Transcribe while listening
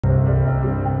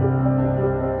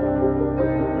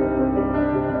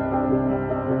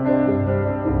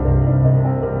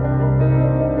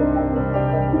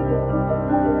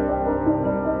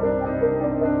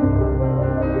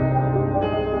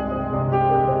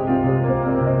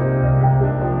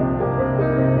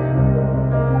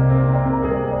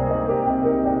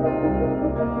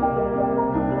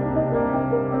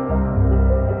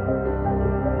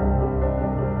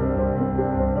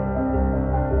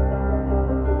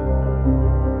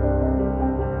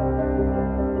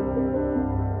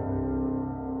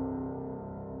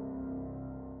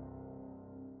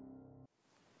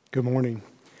Good morning.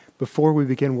 Before we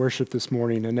begin worship this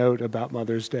morning, a note about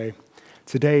Mother's Day.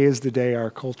 Today is the day our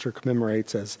culture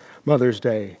commemorates as Mother's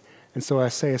Day, and so I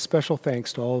say a special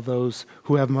thanks to all of those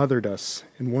who have mothered us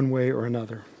in one way or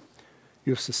another.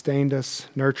 You have sustained us,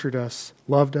 nurtured us,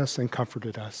 loved us, and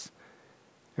comforted us,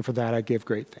 and for that I give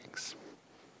great thanks.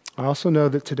 I also know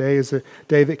that today is a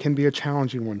day that can be a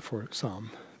challenging one for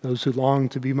some, those who long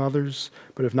to be mothers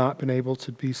but have not been able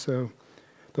to be so,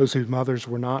 those whose mothers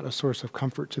were not a source of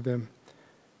comfort to them,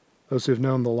 those who have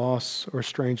known the loss or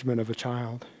estrangement of a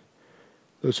child,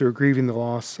 those who are grieving the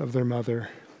loss of their mother,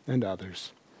 and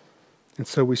others. And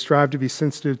so we strive to be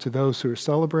sensitive to those who are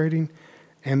celebrating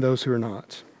and those who are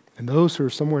not, and those who are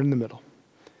somewhere in the middle.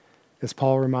 As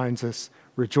Paul reminds us,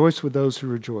 rejoice with those who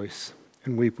rejoice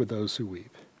and weep with those who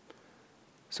weep.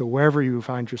 So wherever you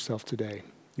find yourself today,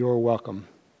 you are welcome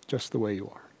just the way you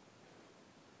are.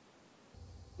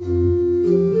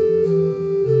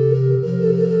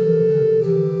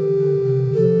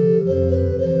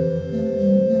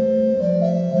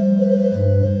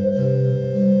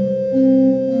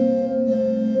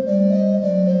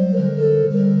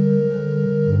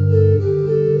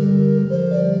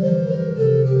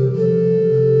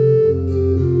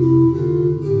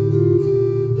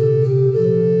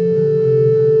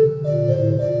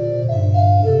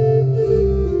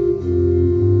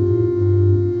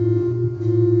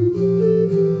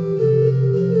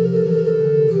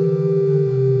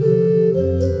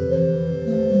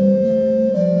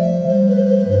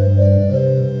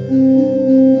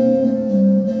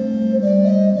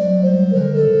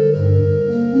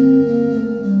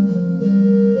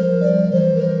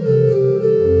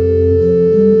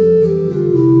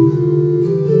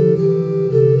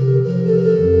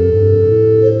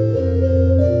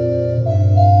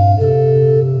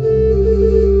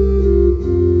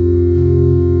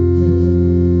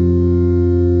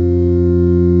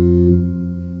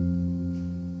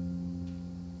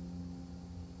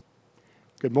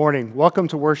 Good morning. Welcome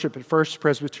to worship at First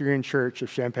Presbyterian Church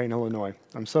of Champaign, Illinois.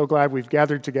 I'm so glad we've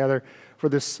gathered together for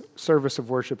this service of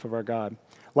worship of our God.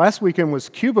 Last weekend was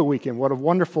Cuba weekend. What a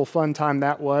wonderful, fun time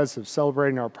that was of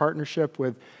celebrating our partnership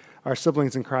with our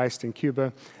siblings in Christ in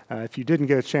Cuba. If you didn't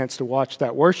get a chance to watch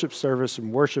that worship service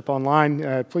and worship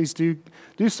online, please do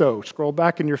so. Scroll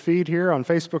back in your feed here on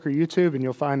Facebook or YouTube, and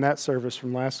you'll find that service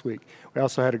from last week. We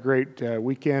also had a great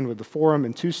weekend with the Forum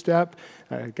and Two-Step.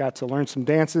 Got to learn some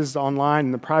dances online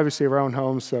in the privacy of our own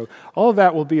homes. So all of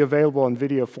that will be available in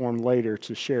video form later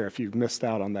to share if you missed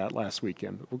out on that last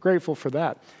weekend. But we're grateful for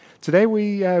that. Today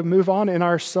we move on in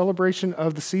our celebration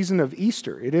of the season of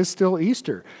Easter. It is still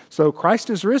Easter, so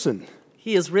Christ is risen.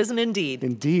 He is risen indeed.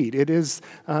 Indeed. It is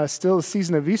still the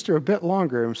season of Easter, a bit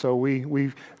longer, and so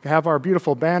we have our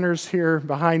beautiful banners here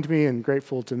behind me, and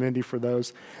grateful to Mindy for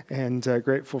those, and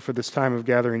grateful for this time of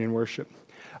gathering and worship.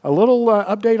 A little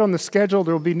update on the schedule.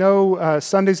 There will be no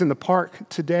Sundays in the park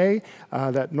today.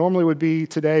 That normally would be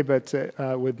today, but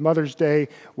with Mother's Day,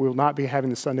 we will not be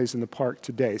having the Sundays in the park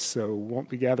today, so won't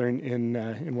be gathering in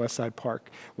Westside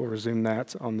Park. We'll resume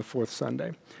that on the fourth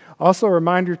Sunday. Also, a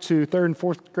reminder to third and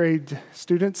fourth grade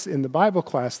students in the Bible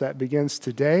class that begins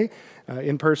today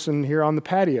in person here on the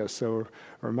patio. So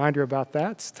a reminder about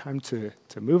that. It's time to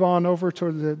move on over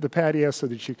to the patio so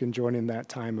that you can join in that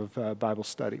time of Bible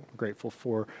study. I'm grateful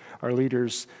for our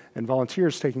leaders and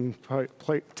volunteers taking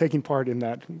part in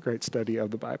that great study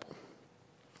of the Bible.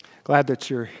 Glad that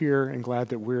you're here and glad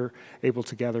that we're able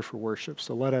to gather for worship.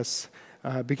 So let us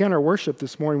begin our worship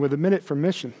this morning with a minute from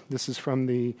mission. This is from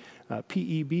the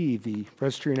PEB, the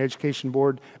Presbyterian Education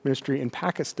Board Ministry in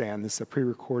Pakistan. This is a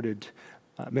pre-recorded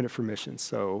minute from mission.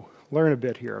 So learn a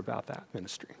bit here about that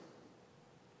ministry.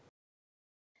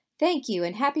 Thank you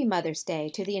and happy Mother's Day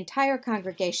to the entire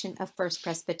congregation of First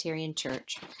Presbyterian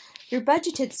Church. Through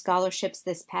budgeted scholarships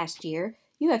this past year,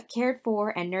 you have cared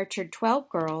for and nurtured 12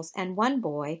 girls and 1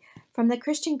 boy from the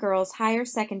Christian Girls Higher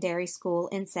Secondary School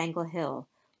in Sangla Hill,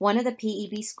 one of the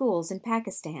PEB schools in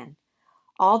Pakistan.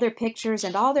 All their pictures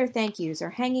and all their thank yous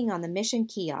are hanging on the mission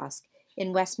kiosk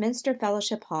in Westminster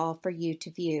Fellowship Hall for you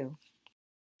to view.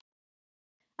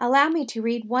 Allow me to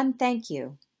read one thank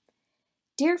you.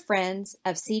 Dear friends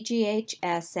of CGHS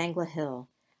Sangla Hill,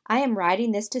 I am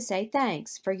writing this to say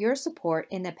thanks for your support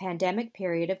in the pandemic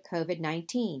period of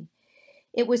COVID-19.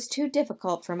 It was too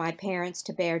difficult for my parents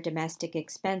to bear domestic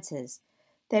expenses.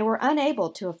 They were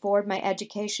unable to afford my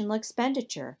educational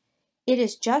expenditure. It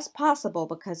is just possible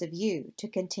because of you to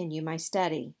continue my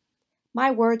study. My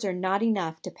words are not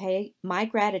enough to pay my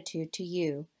gratitude to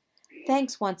you.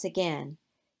 Thanks once again.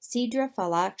 Sidra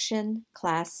Falakshan,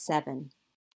 Class 7.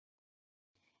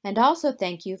 And also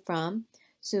thank you from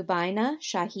Subaina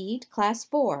Shahid, Class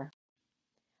 4.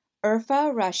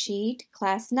 Urfa Rashid,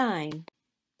 Class 9.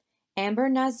 Amber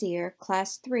Nazir,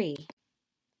 Class 3.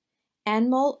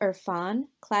 Anmol Irfan,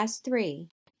 Class 3.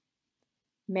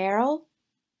 Meryl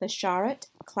Basharat,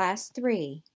 Class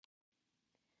 3.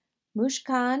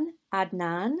 Mushkan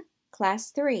Adnan, Class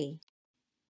 3.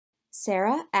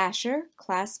 Sarah Asher,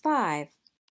 Class 5.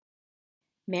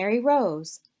 Mary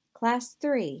Rose, Class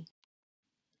 3.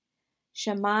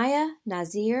 Shamaya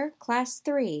Nazir, Class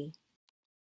 3.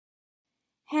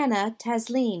 Hannah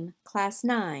Taslim, Class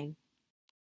 9.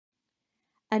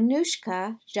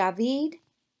 Anushka Javid,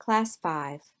 Class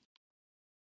 5.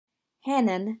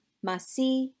 Hanan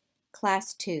Masih,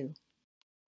 Class 2.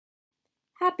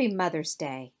 Happy Mother's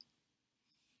Day.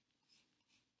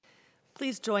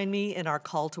 Please join me in our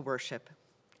call to worship.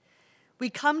 We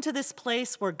come to this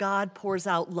place where God pours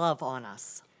out love on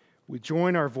us. We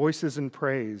join our voices in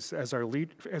praise as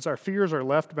our fears are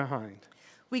left behind.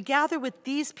 We gather with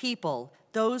these people,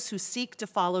 those who seek to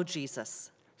follow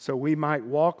Jesus, so we might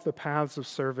walk the paths of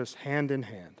service hand in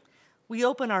hand. We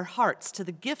open our hearts to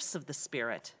the gifts of the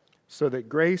Spirit, so that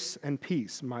grace and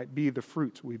peace might be the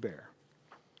fruit we bear.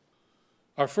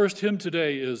 Our first hymn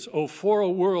today is, "O for a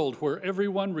world where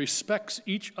everyone respects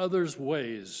each other's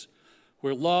ways,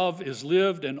 where love is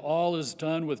lived and all is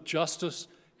done with justice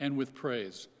and with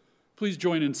praise." Please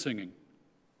join in singing.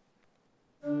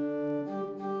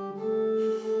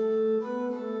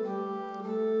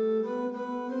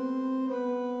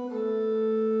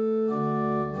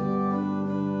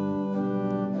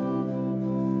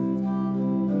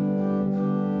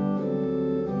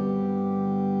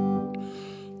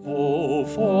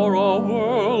 For a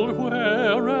world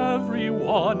where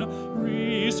everyone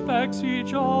respects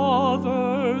each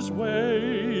other's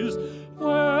ways,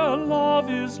 where love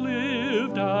is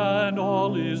lived and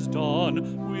all is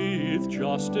done with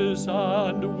justice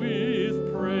and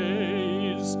with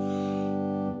praise.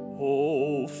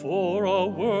 Oh, for a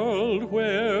world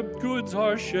where goods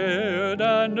are shared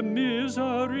and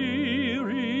misery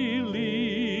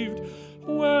relieved,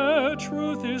 where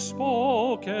truth is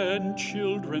spoken,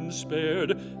 children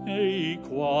spared,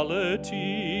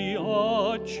 equality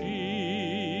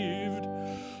achieved.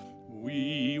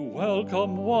 We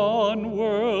welcome one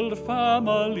world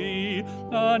family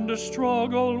and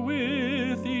struggle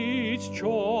with each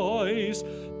choice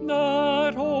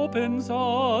that opens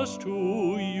us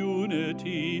to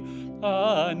unity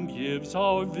and gives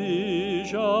our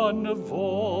vision a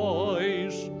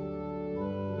voice.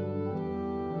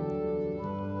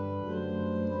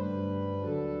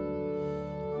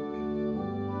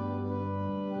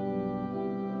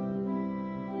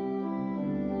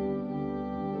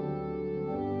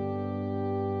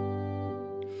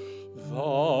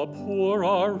 The poor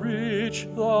are rich,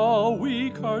 the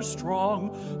weak are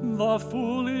strong, the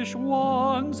foolish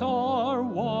ones are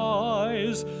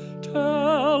wise.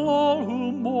 Tell all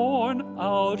who mourn,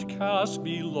 outcasts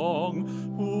belong,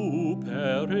 who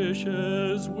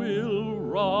perishes will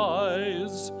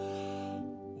rise.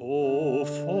 Oh,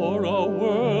 for a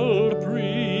world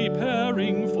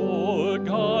preparing for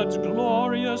God's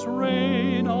glorious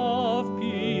reign of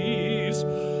peace,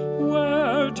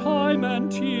 where time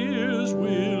and tears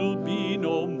will be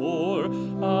no more,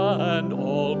 and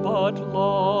all but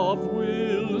love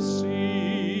will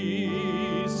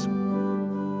cease.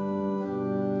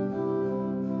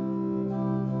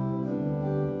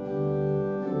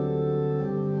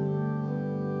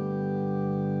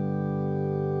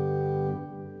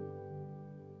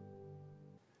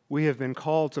 We have been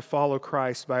called to follow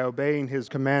Christ by obeying his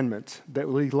commandment that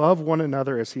we love one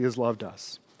another as he has loved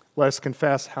us. Let us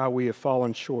confess how we have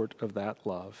fallen short of that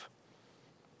love.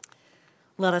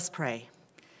 Let us pray.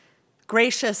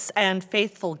 Gracious and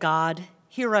faithful God,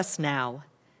 hear us now.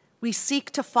 We seek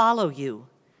to follow you.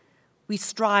 We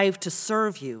strive to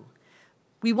serve you.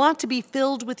 We want to be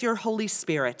filled with your Holy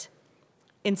Spirit.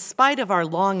 In spite of our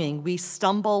longing, we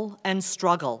stumble and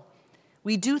struggle.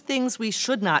 We do things we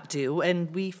should not do,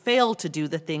 and we fail to do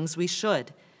the things we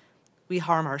should. We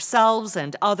harm ourselves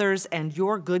and others and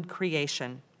your good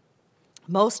creation.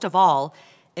 Most of all,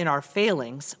 in our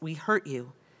failings, we hurt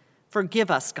you.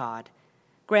 Forgive us, God.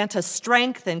 Grant us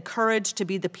strength and courage to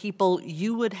be the people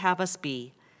you would have us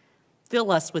be.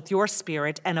 Fill us with your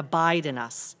Spirit and abide in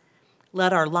us.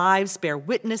 Let our lives bear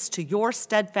witness to your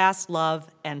steadfast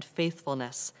love and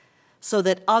faithfulness, so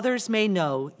that others may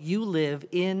know you live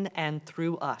in and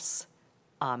through us.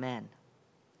 Amen.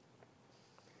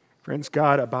 Friends,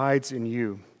 God abides in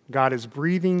you. God is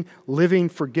breathing, living,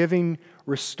 forgiving,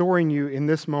 restoring you in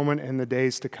this moment and the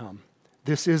days to come.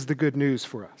 This is the good news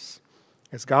for us.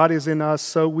 As God is in us,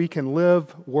 so we can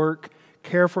live, work,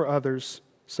 care for others,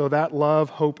 so that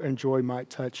love, hope, and joy might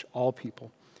touch all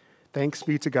people. Thanks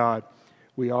be to God,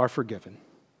 we are forgiven.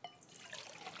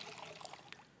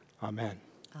 Amen.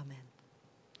 Amen.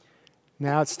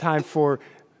 Now it's time for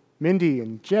Mindy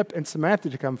and Jip and Samantha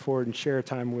to come forward and share a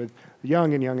time with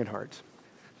young and young at heart.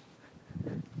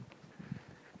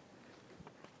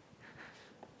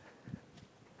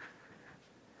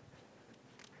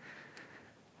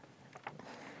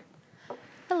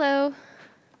 Hello.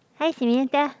 Hi,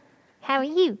 Samantha. How are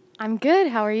you? I'm good.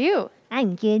 How are you?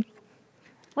 I'm good.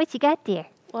 What you got there?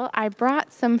 Well, I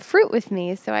brought some fruit with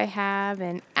me. So I have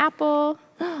an apple.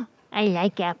 I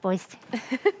like apples.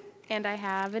 And I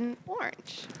have an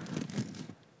orange.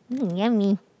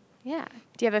 Yummy. Yeah.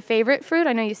 Do you have a favorite fruit?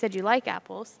 I know you said you like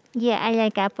apples. Yeah, I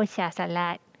like applesauce a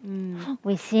lot.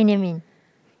 With cinnamon.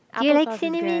 Do you like Applesauce is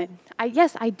cinnamon? good.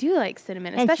 Yes, I do like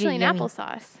cinnamon, That's especially in really yummy.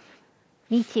 applesauce.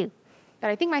 Me too. But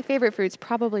I think my favorite fruit's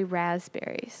probably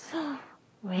raspberries.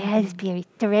 Raspberries.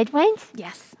 The red ones?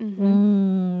 Yes.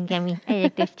 Yummy. I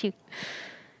like those too.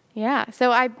 Yeah.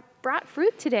 So I brought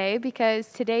fruit today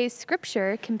because today's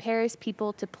scripture compares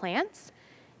people to plants,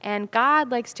 and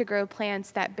God likes to grow plants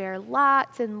that bear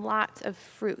lots and lots of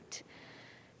fruit.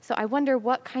 So I wonder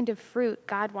what kind of fruit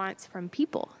God wants from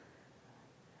people.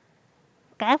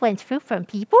 God wants fruit from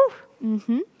people?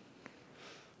 Mm-hmm.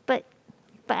 But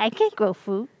I can't grow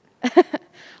fruit.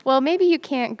 Well, maybe you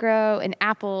can't grow an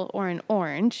apple or an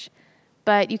orange,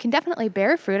 but you can definitely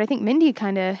bear fruit. I think Mindy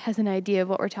kind of has an idea of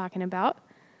what we're talking about.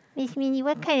 Miss Minnie,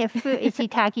 what kind of fruit is he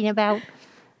talking about?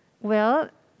 Well,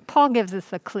 Paul gives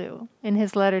us a clue in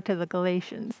his letter to the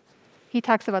Galatians. He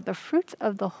talks about the fruits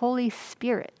of the Holy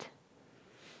Spirit.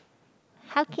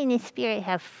 How can the Spirit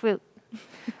have fruit?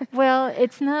 Well,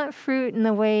 it's not fruit in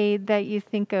the way that you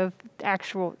think of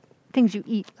actual things you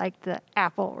eat, like the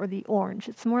apple or the orange.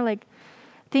 It's more like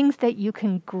things that you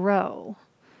can grow.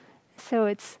 So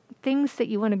it's things that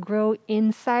you want to grow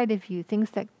inside of you,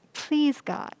 things that please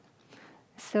God.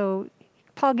 So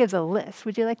Paul gives a list.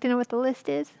 Would you like to know what the list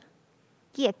is?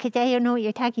 Yeah, because I don't know what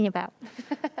you're talking about.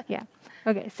 Yeah.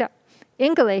 Okay, so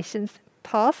in Galatians,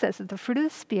 Paul says that the fruit of the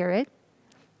Spirit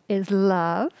is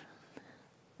love.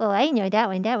 Oh, I know that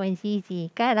one. That one's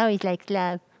easy. God always likes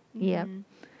love. Yeah.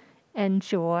 And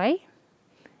joy,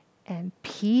 and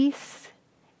peace,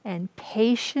 and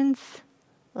patience.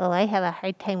 Oh, I have a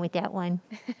hard time with that one.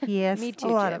 Yes, Me too, a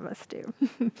lot Jip. of us do.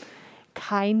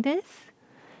 Kindness,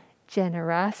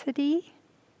 generosity.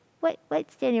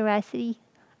 What's generosity?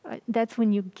 That's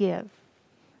when you give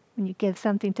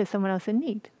something to someone else in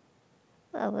need.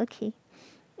 Oh, okay.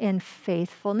 And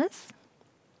faithfulness,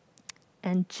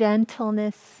 and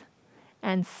gentleness,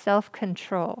 and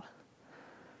self-control.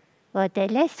 Well, the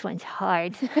last one's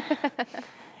hard.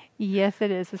 Yes, it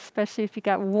is, especially if you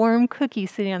got warm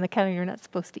cookies sitting on the counter you're not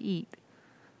supposed to eat.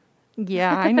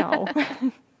 Yeah, I know.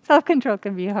 Self-control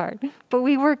can be hard, but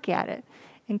we work at it.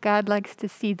 And God likes to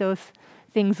see those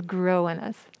things grow in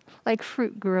us, like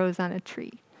fruit grows on a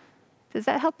tree. Does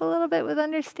that help a little bit with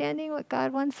understanding what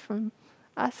God wants from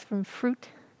us, from fruit?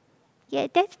 Yeah,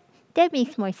 that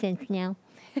makes more sense now.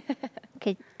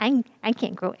 Because I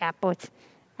can't grow apples.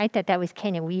 I thought that was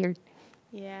kind of weird.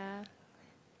 Yeah.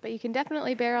 But you can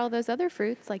definitely bear all those other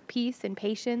fruits like peace and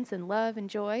patience and love and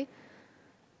joy.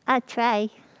 I'll try.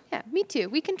 Yeah, me too.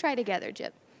 We can try together,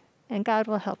 Jip. And God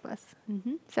will help us.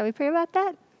 Shall we pray about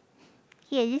that?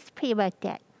 Yeah, let's pray about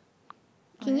that.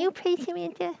 Can you pray,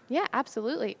 Samantha? Yeah,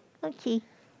 absolutely. Okay.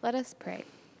 Let us pray.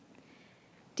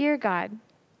 Dear God,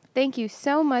 thank you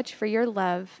so much for your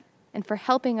love and for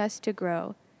helping us to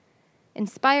grow.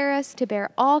 Inspire us to bear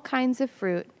all kinds of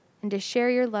fruit and to share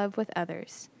your love with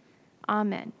others.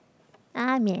 Amen.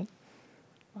 Amen.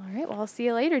 All right, well, I'll see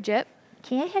you later, Jip.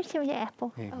 Can I have some of the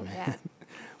apple? Oh, yeah.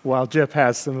 While Jip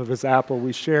has some of his apple,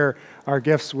 we share our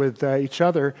gifts with each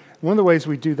other. One of the ways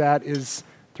we do that is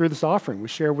through this offering. We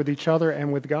share with each other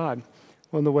and with God.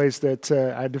 One of the ways that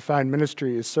I define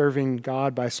ministry is serving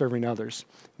God by serving others.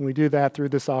 And we do that through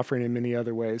this offering in many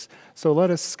other ways. So let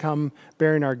us come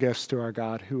bearing our gifts to our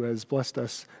God who has blessed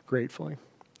us gratefully.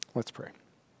 Let's pray.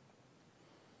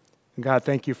 And God,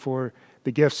 thank you for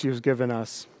the gifts you've given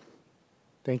us.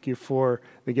 Thank you for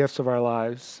the gifts of our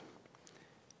lives.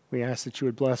 We ask that you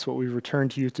would bless what we return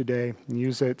to you today and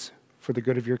use it for the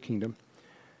good of your kingdom.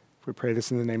 We pray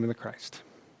this in the name of the Christ.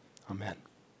 Amen.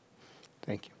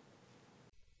 Thank you.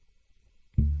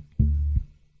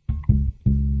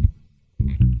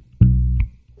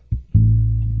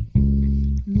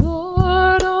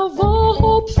 Lord of all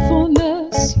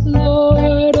hopefulness,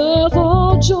 Lord of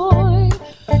all joy,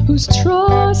 whose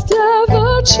trust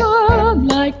ever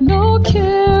charmed like no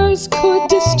cares could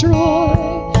destroy,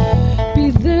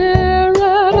 be there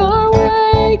at our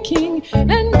waking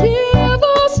and give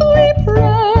us, we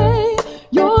pray,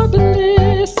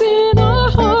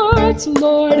 hearts,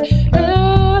 Lord,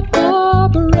 at the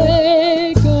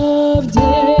break of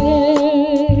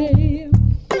day.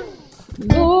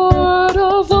 Lord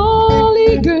of all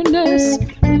eagerness,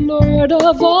 Lord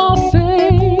of all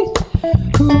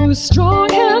faith, whose strong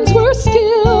hands were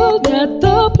skilled at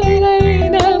the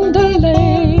plane and the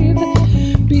lathe,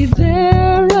 be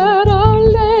there at our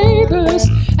labors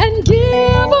and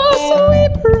give us, we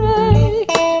pray,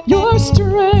 your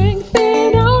strength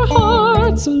in our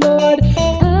hearts, Lord,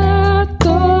 at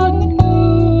the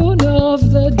noon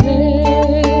of the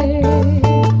day.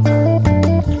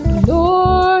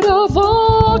 Lord of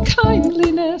all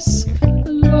kindliness,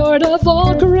 Lord of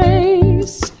all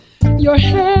grace, your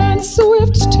hand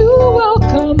swift to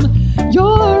welcome,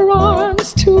 your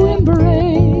arms to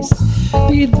embrace,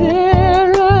 be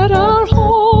there at our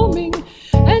homing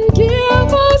and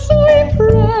give us, we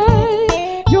pray,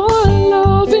 your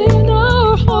love in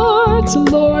our hearts,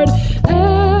 Lord,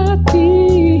 at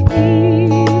the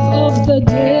eve of the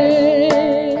day.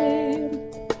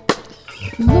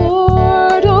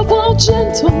 Lord of all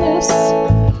gentleness,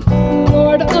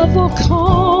 Lord of all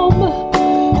calm,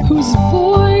 whose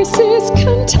voice is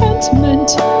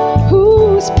contentment,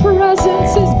 whose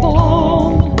presence is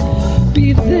balm,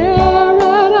 be there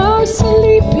at our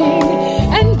sleeping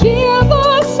and give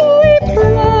us, we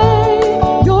pray,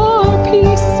 your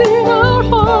peace in our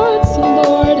hearts,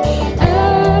 Lord,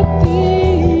 at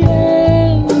the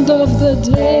end of the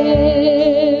day.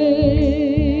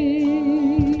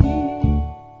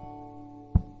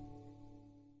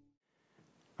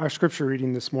 Our scripture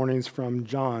reading this morning is from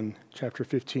John chapter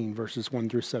 15, verses 1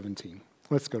 through 17.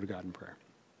 Let's go to God in prayer.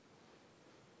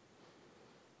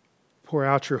 Pour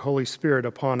out your Holy Spirit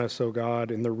upon us, O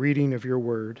God, in the reading of your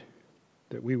word,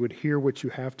 that we would hear what you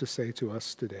have to say to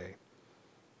us today.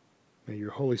 May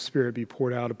your Holy Spirit be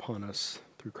poured out upon us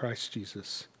through Christ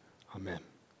Jesus. Amen.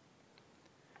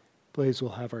 Blaise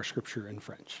will have our scripture in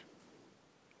French.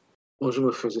 Bonjour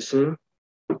mes frères et sœurs.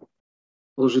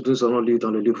 Aujourd'hui, nous allons lire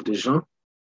dans le livre de Jean,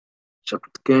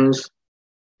 chapitre 15,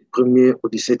 du 1er au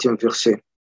 17e verset.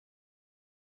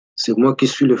 C'est moi qui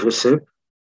suis le vrai cep,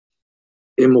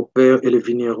 et mon Père est le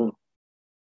vigneron.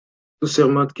 Tout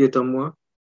serment qui est en moi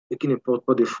et qui ne porte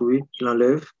pas de fruits, il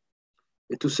l'enlève,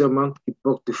 et tout serment qui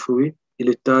porte des fruits, il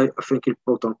les taille afin qu'il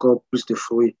porte encore plus de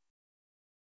fruits.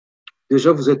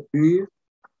 Déjà, vous êtes purs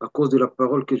à cause de la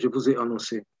parole que je vous ai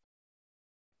annoncée.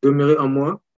 Demeurez en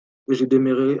moi, et je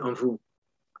demeurerai en vous.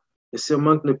 Le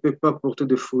serment ne peut pas porter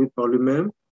de fruits par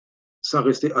lui-même sans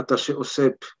rester attaché au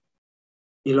cep.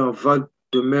 Il en va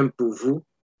de même pour vous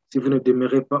si vous ne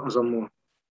demeurez pas en moi.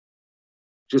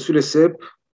 Je suis le cep,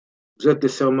 vous êtes des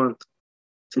sermentes.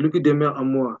 Celui qui demeure en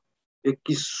moi et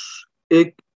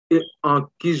en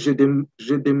qui je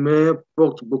demeure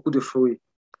porte beaucoup de fruits.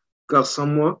 Car sans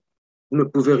moi, vous ne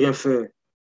pouvez rien faire.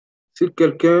 Si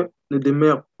quelqu'un ne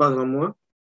demeure pas en moi,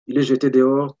 il est jeté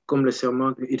dehors comme les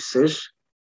sermentes et il sèche.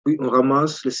 Puis on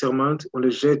ramasse les sermentes, on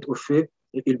les jette au feu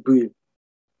et ils brûlent.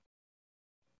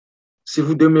 Si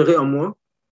vous demeurez en moi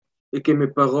et que mes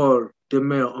paroles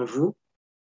demeurent en vous,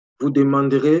 vous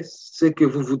demanderez ce que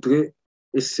vous voudrez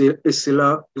et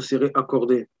cela vous serait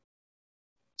accordé.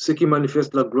 Ce qui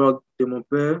manifeste la gloire de mon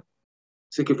Père,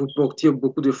 c'est que vous portiez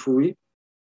beaucoup de fruits,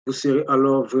 vous serez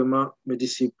alors vraiment mes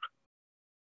disciples.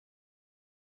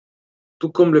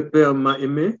 Tout comme le Père m'a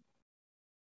aimé,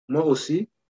 moi aussi,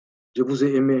 je vous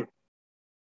ai aimé.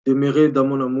 Demeurez dans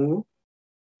mon amour.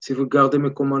 Si vous gardez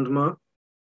mes commandements,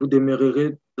 vous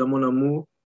demeurerez dans mon amour,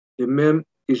 de même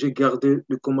que j'ai gardé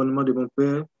le commandement de mon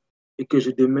Père et que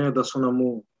je demeure dans son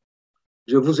amour.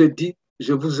 Je vous ai dit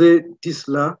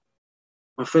cela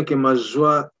afin que ma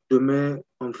joie demeure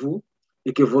en vous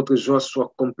et que votre joie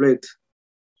soit complète.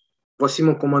 Voici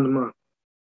mon commandement.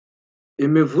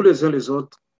 Aimez-vous les uns les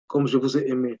autres comme je vous ai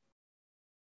aimé.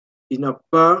 Il n'y a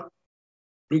pas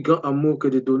plus grand amour que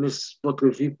de donner votre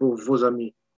vie pour vos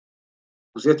amis.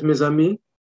 Vous êtes mes amis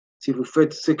si vous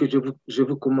faites ce que je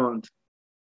vous commande.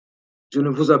 Je ne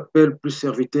vous appelle plus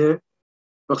serviteur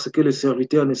parce que le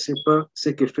serviteur ne sait pas ce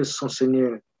que fait son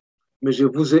Seigneur. Mais je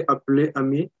vous ai appelé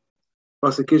ami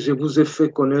parce que je vous ai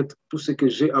fait connaître tout ce que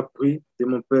j'ai appris de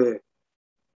mon Père.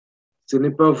 Ce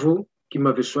n'est pas vous qui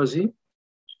m'avez choisi,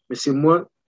 mais c'est moi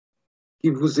qui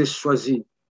vous ai choisi.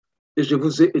 Et je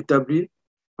vous ai établi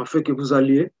afin que vous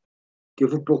alliez, que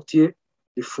vous portiez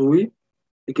des fruits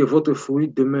et que votre fruit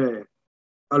demeure.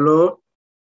 Alors,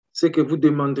 ce que vous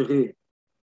demanderez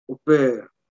au Père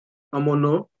en mon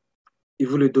nom, il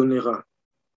vous le donnera.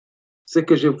 Ce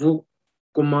que je vous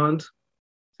commande,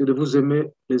 c'est de vous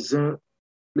aimer les uns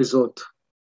les autres.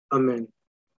 Amen.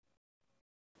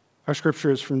 Our scripture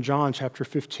is from John chapter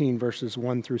 15, verses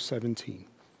 1 through 17.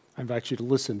 I invite you to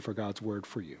listen for God's word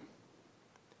for you.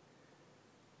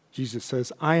 Jesus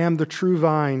says, I am the true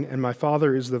vine, and my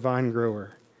Father is the vine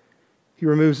grower. He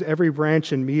removes every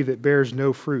branch in me that bears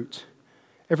no fruit.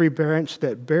 Every branch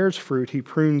that bears fruit, he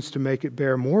prunes to make it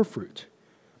bear more fruit.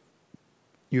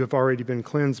 You have already been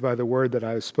cleansed by the word that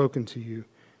I have spoken to you.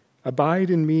 Abide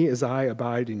in me as I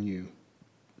abide in you.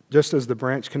 Just as the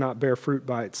branch cannot bear fruit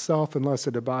by itself unless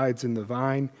it abides in the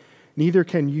vine, neither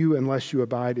can you unless you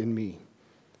abide in me.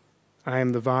 I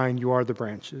am the vine, you are the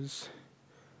branches.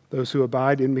 Those who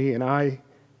abide in me and I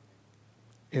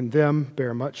in them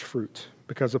bear much fruit,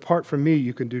 because apart from me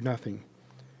you can do nothing.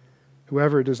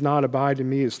 Whoever does not abide in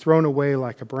me is thrown away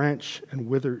like a branch and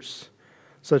withers.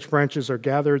 Such branches are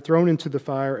gathered, thrown into the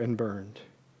fire, and burned.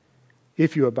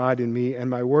 If you abide in me and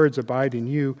my words abide in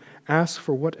you, ask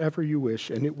for whatever you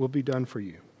wish, and it will be done for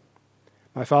you.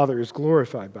 My Father is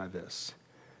glorified by this,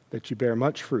 that you bear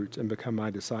much fruit and become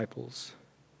my disciples.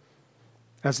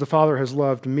 As the Father has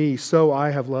loved me, so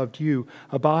I have loved you.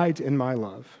 Abide in my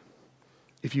love.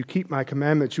 If you keep my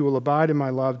commandments, you will abide in my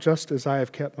love, just as I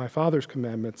have kept my Father's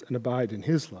commandments and abide in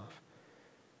his love.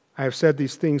 I have said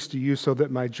these things to you so that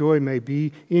my joy may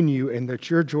be in you and that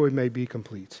your joy may be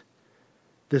complete.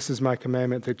 This is my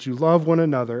commandment, that you love one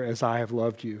another as I have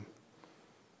loved you.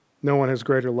 No one has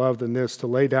greater love than this, to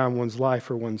lay down one's life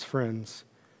for one's friends.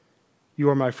 You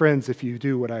are my friends if you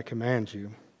do what I command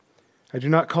you. I do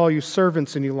not call you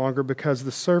servants any longer, because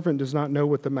the servant does not know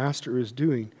what the master is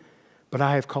doing. But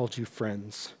I have called you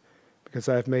friends, because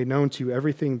I have made known to you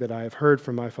everything that I have heard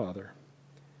from my Father.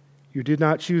 You did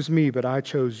not choose me, but I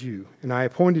chose you, and I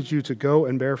appointed you to go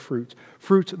and bear fruit,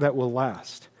 fruit that will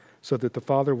last, so that the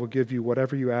Father will give you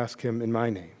whatever you ask him in my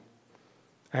name.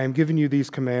 I am giving you these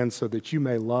commands so that you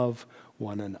may love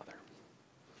one another.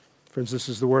 Friends, this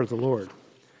is the word of the Lord.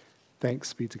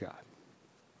 Thanks be to God.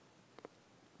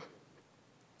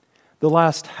 The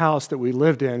last house that we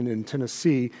lived in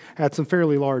Tennessee had some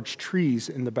fairly large trees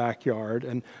in the backyard,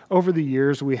 and over the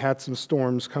years we had some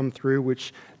storms come through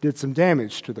which did some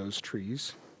damage to those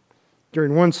trees.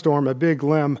 During one storm, a big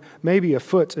limb, maybe a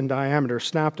foot in diameter,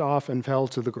 snapped off and fell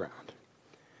to the ground.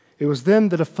 It was then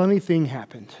that a funny thing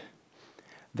happened.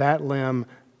 That limb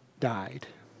died.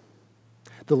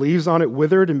 The leaves on it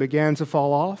withered and began to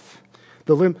fall off.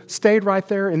 The limb stayed right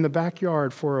there in the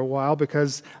backyard for a while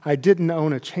because I didn't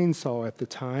own a chainsaw at the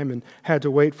time and had to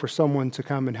wait for someone to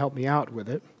come and help me out with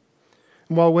it.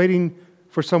 And while waiting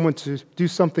for someone to do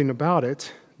something about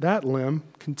it, that limb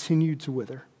continued to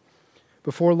wither.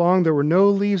 Before long, there were no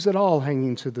leaves at all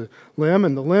hanging to the limb,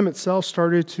 and the limb itself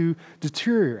started to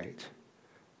deteriorate.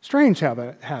 Strange how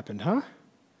that happened, huh?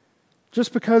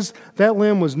 Just because that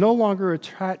limb was no longer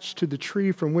attached to the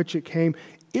tree from which it came,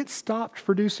 it stopped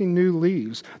producing new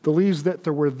leaves. The leaves that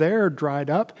were there dried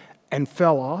up and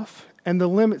fell off, and the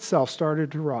limb itself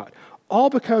started to rot, all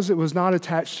because it was not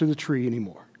attached to the tree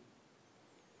anymore.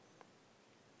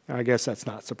 Now, I guess that's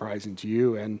not surprising to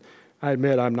you, and I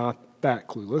admit I'm not that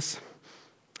clueless.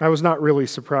 I was not really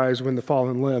surprised when the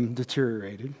fallen limb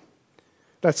deteriorated.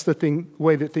 That's the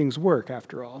way that things work,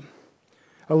 after all.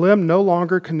 A limb no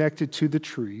longer connected to the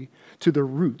tree, to the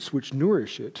roots which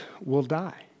nourish it, will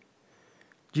die.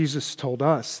 Jesus told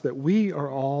us that we are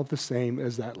all the same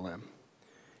as that limb.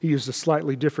 He used a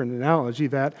slightly different analogy,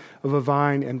 that of a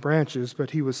vine and branches,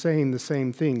 but he was saying the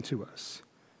same thing to us.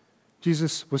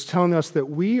 Jesus was telling us that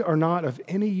we are not of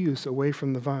any use away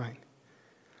from the vine.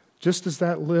 Just as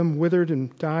that limb withered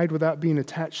and died without being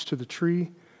attached to the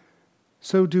tree,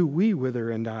 so do we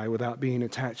wither and die without being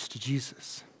attached to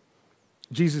Jesus.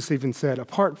 Jesus even said,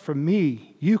 apart from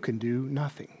me, you can do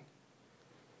nothing.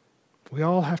 We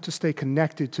all have to stay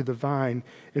connected to the vine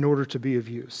in order to be of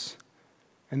use.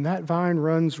 And that vine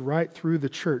runs right through the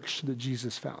church that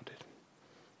Jesus founded.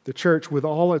 The church, with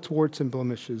all its warts and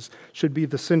blemishes, should be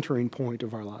the centering point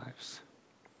of our lives.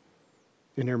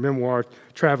 In her memoir,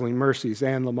 Traveling Mercies,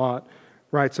 Anne Lamott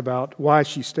writes about why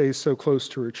she stays so close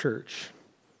to her church.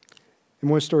 In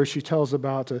one story, she tells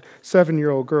about a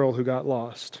 7-year-old girl who got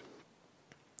lost.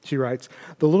 She writes,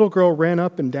 the little girl ran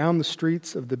up and down the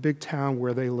streets of the big town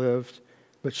where they lived,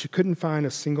 but she couldn't find a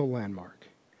single landmark.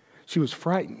 She was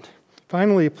frightened.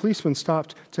 Finally, a policeman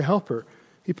stopped to help her.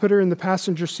 He put her in the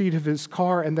passenger seat of his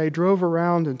car, and they drove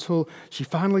around until she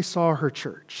finally saw her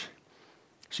church.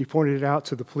 She pointed it out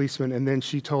to the policeman, and then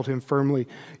she told him firmly,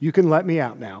 you can let me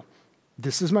out now.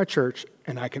 This is my church,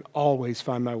 and I can always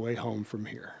find my way home from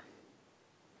here.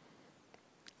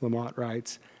 Lamott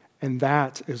writes, and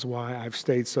that is why I've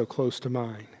stayed so close to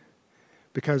mine.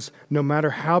 Because no matter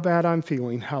how bad I'm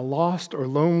feeling, how lost or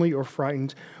lonely or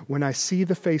frightened, when I see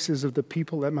the faces of the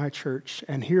people at my church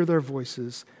and hear their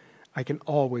voices, I can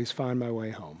always find my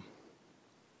way home.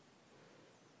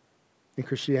 In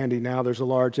Christianity now, there's a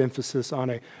large emphasis on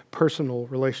a personal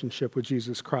relationship with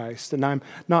Jesus Christ, and I'm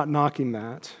not knocking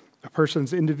that. A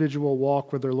person's individual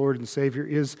walk with their Lord and Savior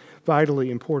is vitally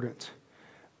important,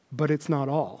 but it's not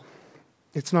all.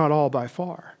 It's not all by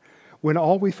far. When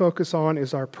all we focus on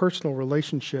is our personal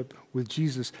relationship with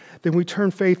Jesus, then we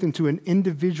turn faith into an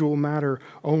individual matter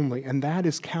only, and that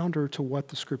is counter to what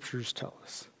the Scriptures tell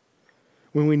us.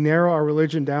 When we narrow our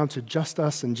religion down to just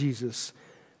us and Jesus,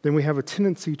 then we have a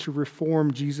tendency to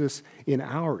reform Jesus in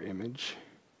our image.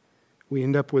 We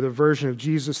end up with a version of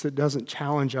Jesus that doesn't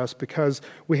challenge us because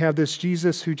we have this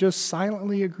Jesus who just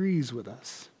silently agrees with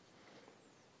us.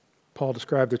 Paul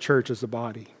described the church as a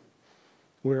body.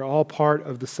 We're all part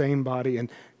of the same body,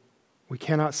 and we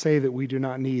cannot say that we do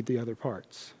not need the other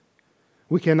parts.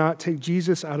 We cannot take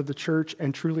Jesus out of the church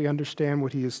and truly understand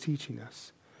what he is teaching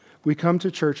us. We come to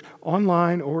church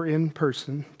online or in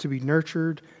person to be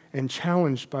nurtured and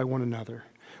challenged by one another.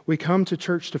 We come to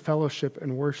church to fellowship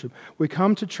and worship. We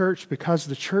come to church because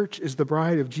the church is the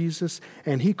bride of Jesus,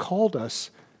 and he called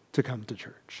us to come to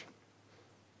church.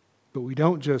 But we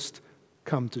don't just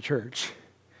come to church.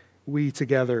 We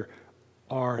together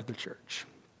are the church.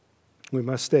 We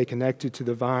must stay connected to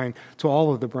the vine, to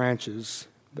all of the branches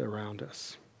around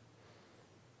us.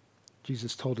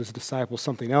 Jesus told his disciples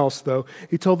something else, though.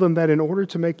 He told them that in order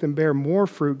to make them bear more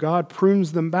fruit, God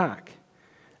prunes them back.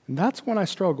 And that's one I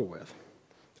struggle with.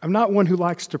 I'm not one who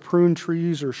likes to prune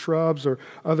trees or shrubs or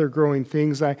other growing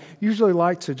things. I usually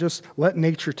like to just let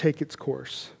nature take its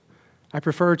course. I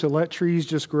prefer to let trees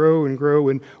just grow and grow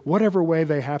in whatever way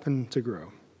they happen to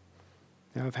grow.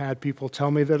 Now, I've had people tell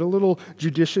me that a little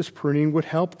judicious pruning would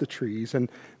help the trees, and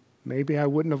maybe I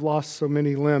wouldn't have lost so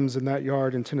many limbs in that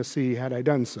yard in Tennessee had I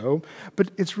done so. But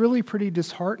it's really pretty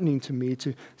disheartening to me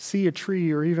to see a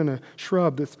tree or even a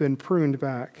shrub that's been pruned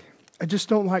back. I just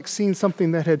don't like seeing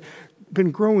something that had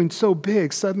been growing so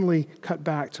big suddenly cut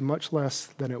back to much less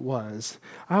than it was.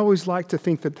 I always like to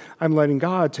think that I'm letting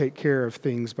God take care of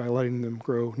things by letting them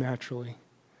grow naturally.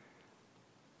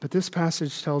 But this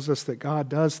passage tells us that God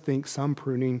does think some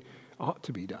pruning ought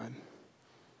to be done.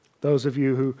 Those of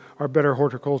you who are better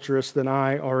horticulturists than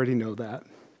I already know that.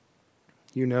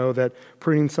 You know that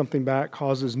pruning something back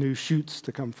causes new shoots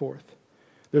to come forth.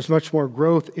 There's much more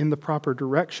growth in the proper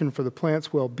direction for the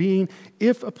plant's well-being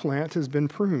if a plant has been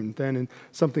pruned than in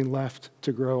something left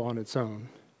to grow on its own.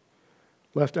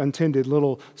 Left untended,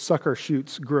 little sucker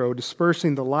shoots grow,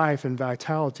 dispersing the life and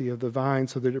vitality of the vine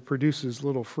so that it produces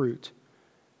little fruit.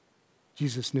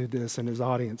 Jesus knew this, and his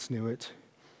audience knew it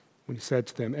when he said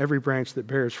to them, every branch that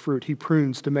bears fruit, he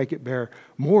prunes to make it bear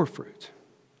more fruit.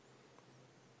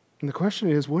 And the question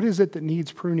is, what is it that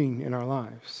needs pruning in our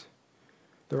lives?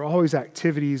 There are always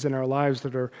activities in our lives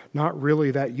that are not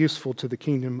really that useful to the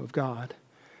kingdom of God.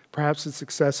 Perhaps it's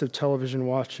excessive television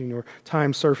watching or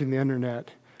time surfing the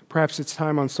internet. Perhaps it's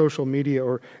time on social media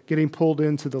or getting pulled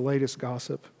into the latest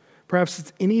gossip. Perhaps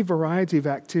it's any variety of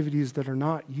activities that are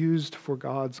not used for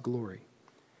God's glory.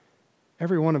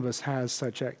 Every one of us has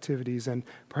such activities, and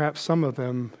perhaps some of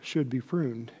them should be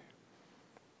pruned.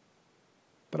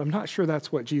 But I'm not sure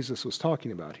that's what Jesus was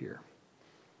talking about here.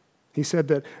 He said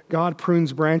that God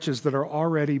prunes branches that are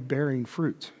already bearing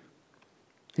fruit.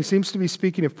 He seems to be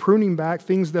speaking of pruning back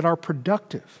things that are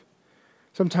productive.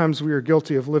 Sometimes we are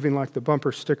guilty of living like the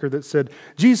bumper sticker that said,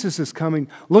 Jesus is coming,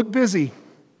 look busy.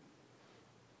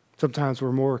 Sometimes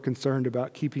we're more concerned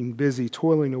about keeping busy,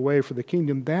 toiling away for the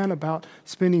kingdom than about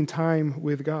spending time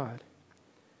with God.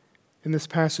 In this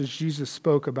passage, Jesus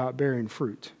spoke about bearing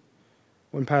fruit.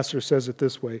 One pastor says it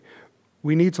this way,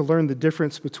 we need to learn the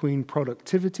difference between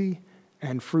productivity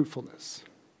and fruitfulness.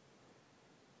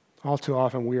 All too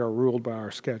often, we are ruled by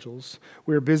our schedules.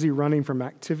 We are busy running from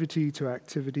activity to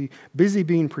activity, busy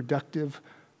being productive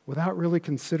without really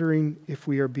considering if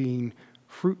we are being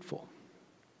fruitful.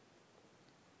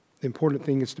 The important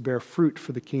thing is to bear fruit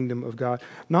for the kingdom of God,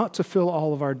 not to fill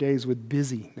all of our days with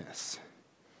busyness.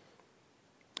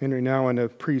 Henry Nouwen, a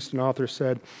priest and author,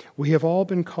 said, we have all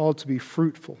been called to be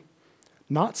fruitful,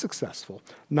 not successful,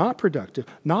 not productive,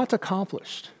 not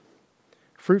accomplished.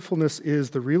 Fruitfulness is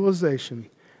the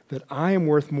realization that I am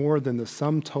worth more than the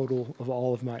sum total of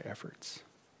all of my efforts.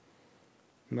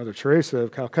 Mother Teresa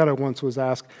of Calcutta once was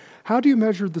asked, how do you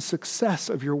measure the success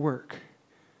of your work?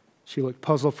 She looked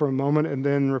puzzled for a moment and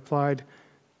then replied,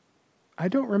 I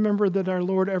don't remember that our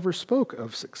Lord ever spoke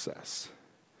of success.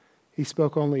 He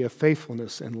spoke only of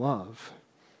faithfulness and love.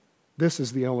 This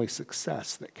is the only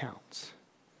success that counts.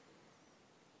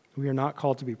 We are not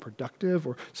called to be productive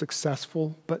or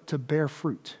successful, but to bear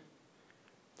fruit.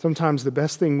 Sometimes the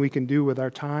best thing we can do with our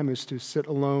time is to sit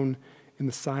alone in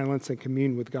the silence and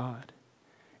commune with God.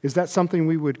 Is that something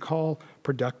we would call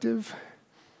productive?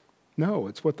 No,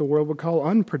 it's what the world would call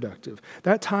unproductive.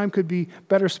 That time could be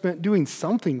better spent doing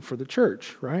something for the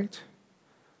church, right?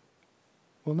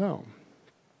 Well, no.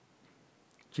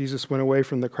 Jesus went away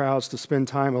from the crowds to spend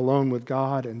time alone with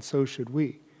God, and so should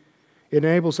we. It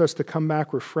enables us to come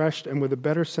back refreshed and with a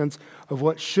better sense of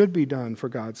what should be done for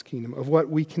God's kingdom, of what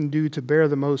we can do to bear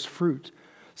the most fruit.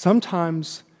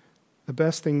 Sometimes the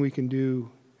best thing we can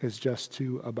do is just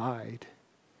to abide.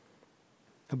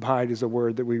 Abide is a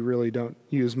word that we really don't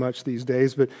use much these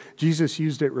days, but Jesus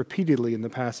used it repeatedly in the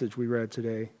passage we read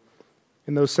today.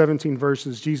 In those 17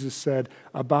 verses, Jesus said,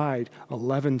 abide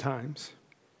 11 times.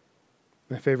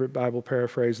 My favorite Bible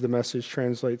paraphrase, the Message,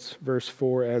 translates verse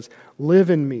 4 as, live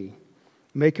in me,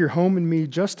 make your home in me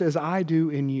just as I do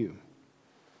in you.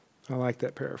 I like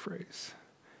that paraphrase.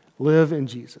 Live in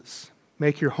Jesus.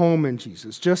 Make your home in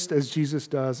Jesus, just as Jesus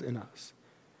does in us.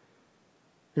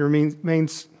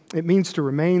 It means to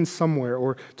remain somewhere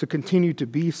or to continue to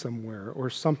be somewhere or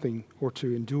something or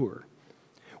to endure.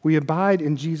 We abide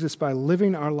in Jesus by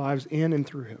living our lives in and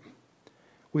through him.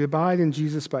 We abide in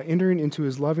Jesus by entering into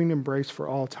his loving embrace for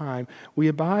all time. We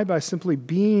abide by simply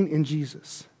being in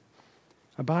Jesus.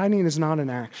 Abiding is not an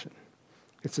action.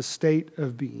 It's a state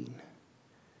of being.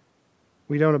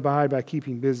 We don't abide by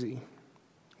keeping busy.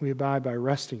 We abide by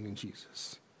resting in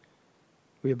Jesus.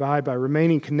 We abide by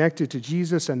remaining connected to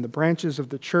Jesus and the branches of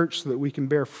the church so that we can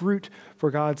bear fruit for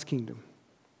God's kingdom.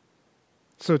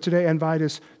 So today I invite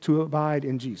us to abide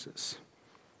in Jesus.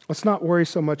 Let's not worry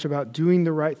so much about doing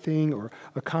the right thing or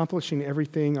accomplishing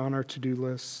everything on our to-do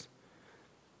lists.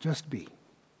 Just be.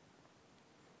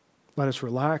 Let us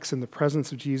relax in the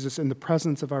presence of Jesus, in the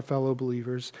presence of our fellow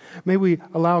believers. May we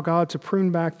allow God to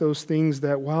prune back those things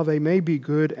that, while they may be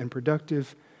good and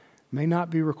productive, may not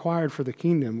be required for the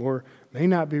kingdom or may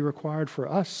not be required for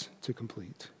us to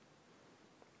complete.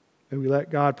 May we let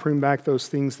God prune back those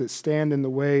things that stand in the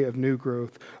way of new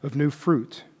growth, of new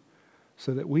fruit,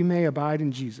 so that we may abide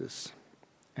in Jesus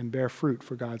and bear fruit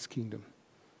for God's kingdom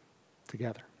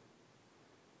together.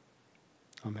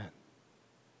 Amen.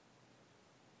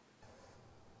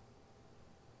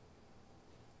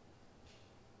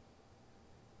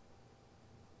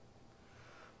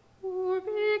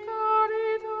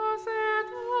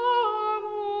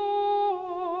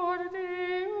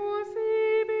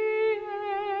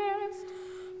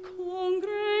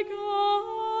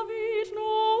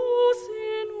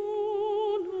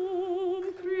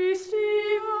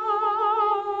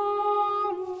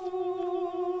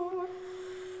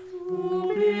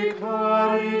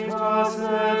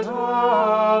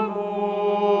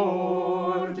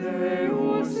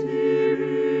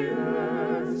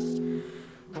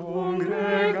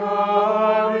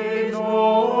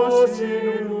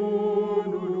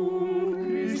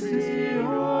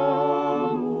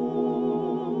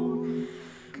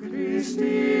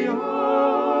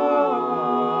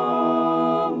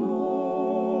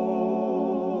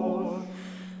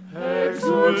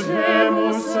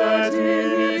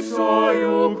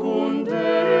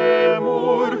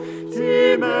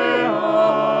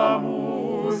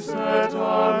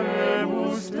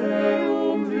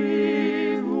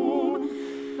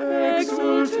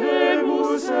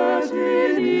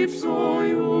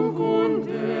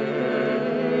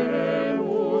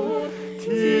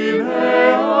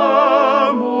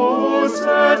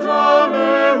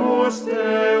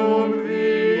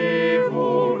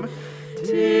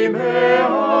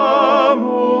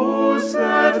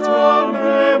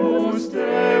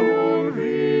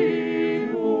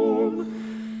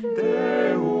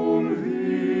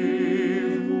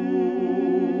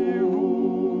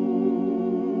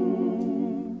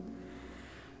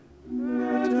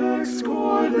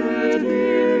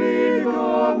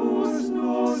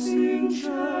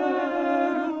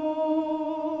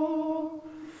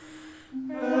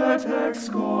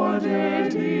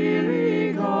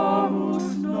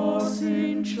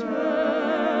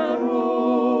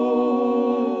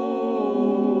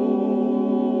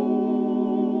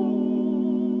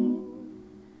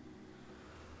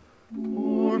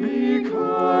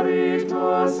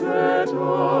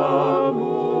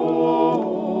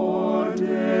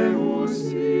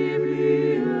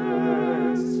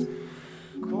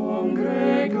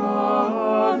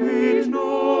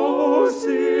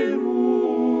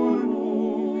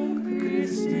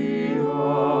 Christi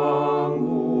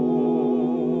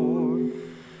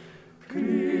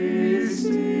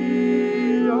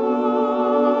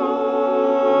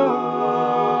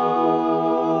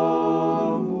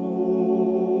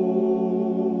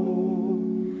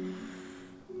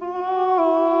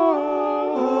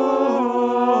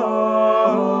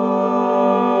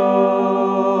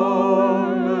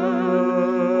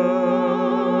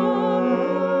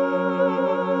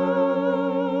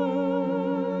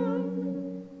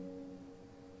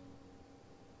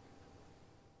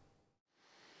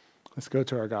Let's go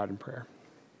to our God in prayer.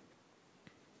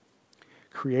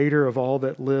 Creator of all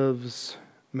that lives,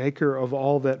 maker of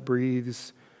all that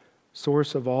breathes,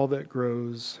 source of all that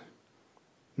grows,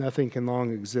 nothing can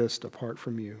long exist apart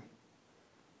from you.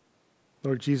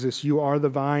 Lord Jesus, you are the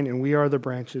vine and we are the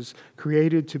branches,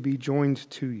 created to be joined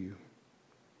to you.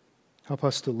 Help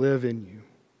us to live in you.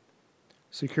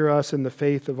 Secure us in the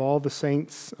faith of all the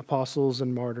saints, apostles,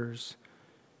 and martyrs.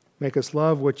 Make us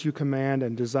love what you command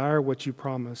and desire what you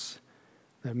promise,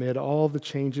 that amid all the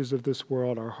changes of this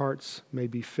world, our hearts may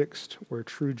be fixed where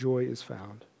true joy is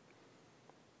found.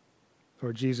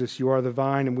 Lord Jesus, you are the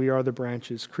vine and we are the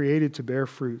branches, created to bear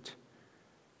fruit.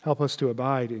 Help us to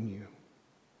abide in you.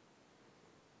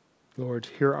 Lord,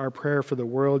 hear our prayer for the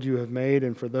world you have made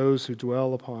and for those who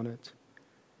dwell upon it.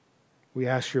 We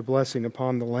ask your blessing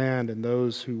upon the land and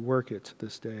those who work it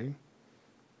this day.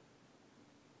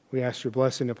 We ask your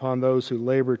blessing upon those who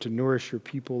labor to nourish your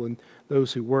people and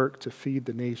those who work to feed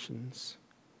the nations.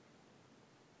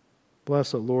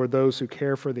 Bless, O Lord, those who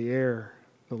care for the air,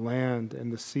 the land, and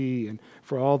the sea, and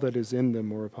for all that is in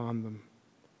them or upon them.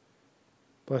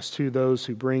 Bless, too, those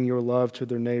who bring your love to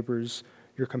their neighbors,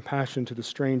 your compassion to the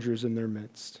strangers in their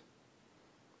midst.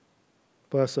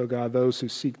 Bless, O God, those who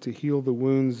seek to heal the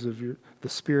wounds of the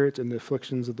spirit and the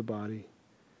afflictions of the body.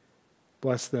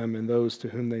 Bless them and those to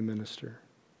whom they minister.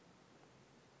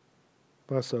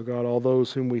 Bless, O God, all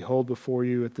those whom we hold before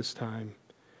you at this time.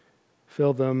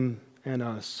 Fill them and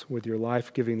us with your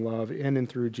life-giving love in and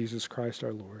through Jesus Christ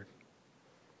our Lord.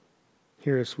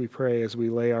 Hear us, we pray, as we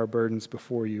lay our burdens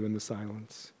before you in the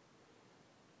silence.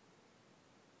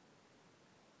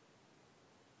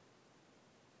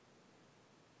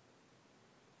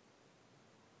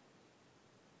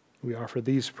 We offer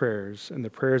these prayers and the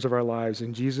prayers of our lives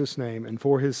in Jesus' name and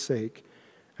for his sake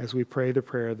as we pray the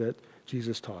prayer that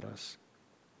Jesus taught us.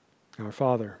 Our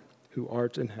Father, who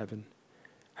art in heaven,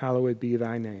 hallowed be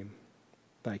thy name.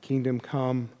 Thy kingdom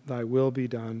come, thy will be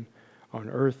done, on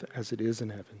earth as it is in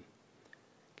heaven.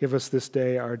 Give us this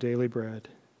day our daily bread,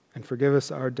 and forgive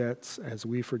us our debts as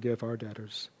we forgive our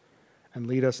debtors. And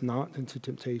lead us not into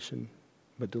temptation,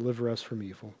 but deliver us from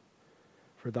evil.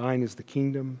 For thine is the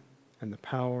kingdom, and the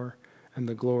power, and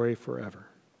the glory forever.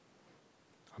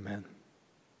 Amen.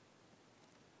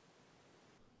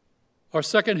 Our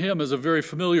second hymn is a very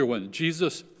familiar one,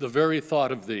 Jesus, the Very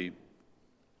Thought of Thee.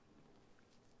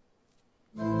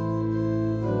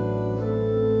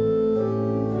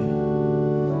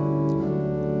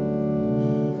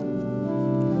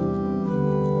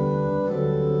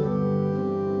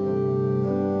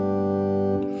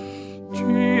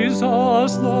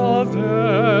 Jesus, the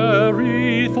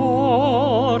very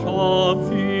thought of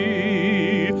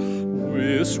thee,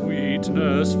 with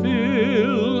sweetness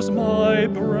fills my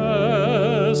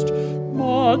breast,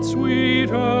 but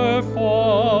sweeter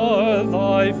for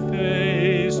thy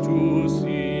face to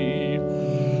see,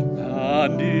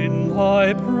 and in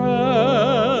thy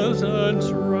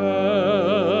presence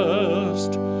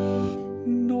rest.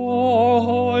 No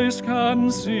voice can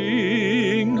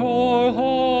sing, nor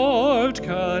heart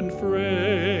can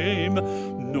frame,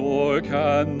 nor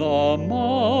can the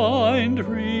mind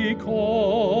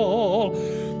recall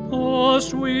a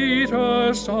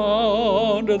sweeter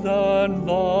sound than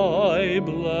thy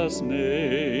blessed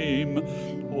name,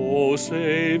 O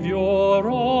Savior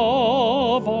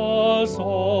of us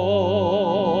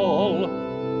all.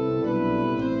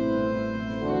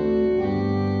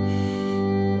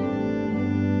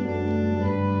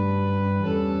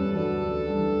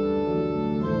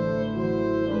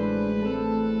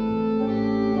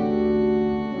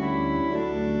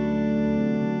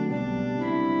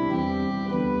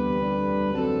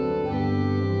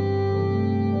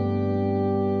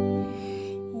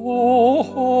 O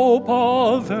hope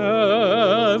of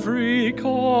every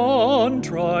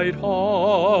contrite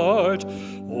heart,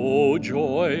 O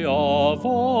joy of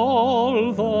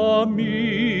all the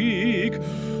meek,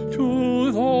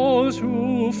 to those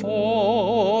who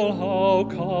fall, how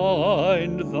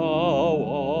kind thou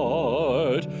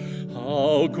art,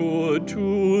 how good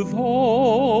to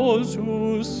those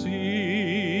who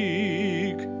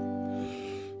seek.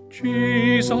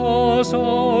 Jesus,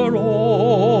 our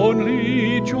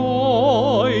only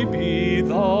joy, be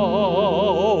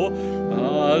thou,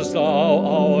 as thou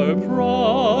our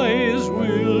prize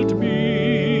wilt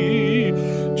be.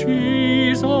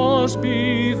 Jesus,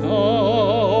 be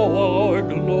thou our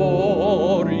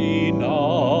glory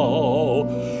now,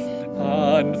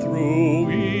 and through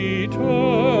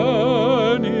eternity.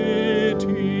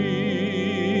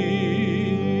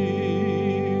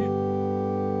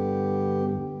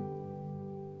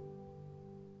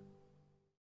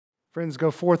 Friends,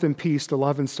 go forth in peace to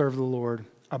love and serve the Lord.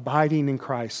 abiding in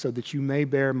Christ so that you may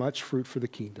bear much fruit for the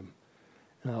kingdom.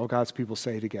 And all God's people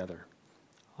say together,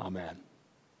 amen.